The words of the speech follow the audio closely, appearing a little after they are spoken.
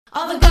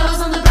All the girls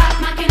on the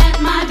block knocking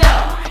at my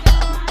door.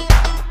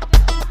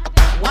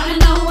 Wanna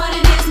know what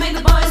it is, make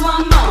the boys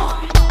want more.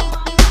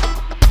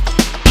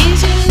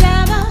 Is your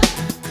lover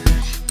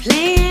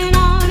playing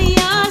on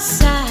your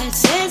side?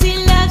 Says he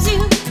loves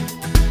you,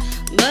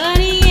 but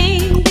he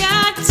ain't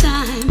got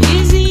time.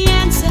 Here's the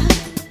answer.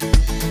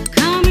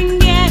 Come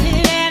and get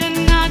it at a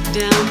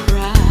knockdown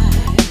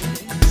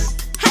price.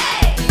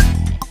 Hey!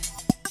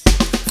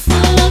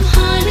 Full of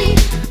honey,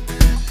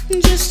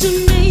 just to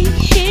make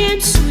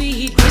him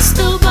sweet.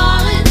 Crystal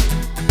balling,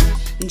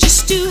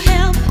 just to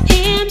help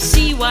him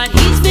see what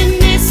he's been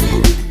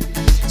missing.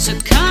 So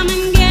come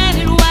and get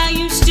it while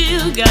you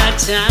still got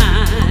time.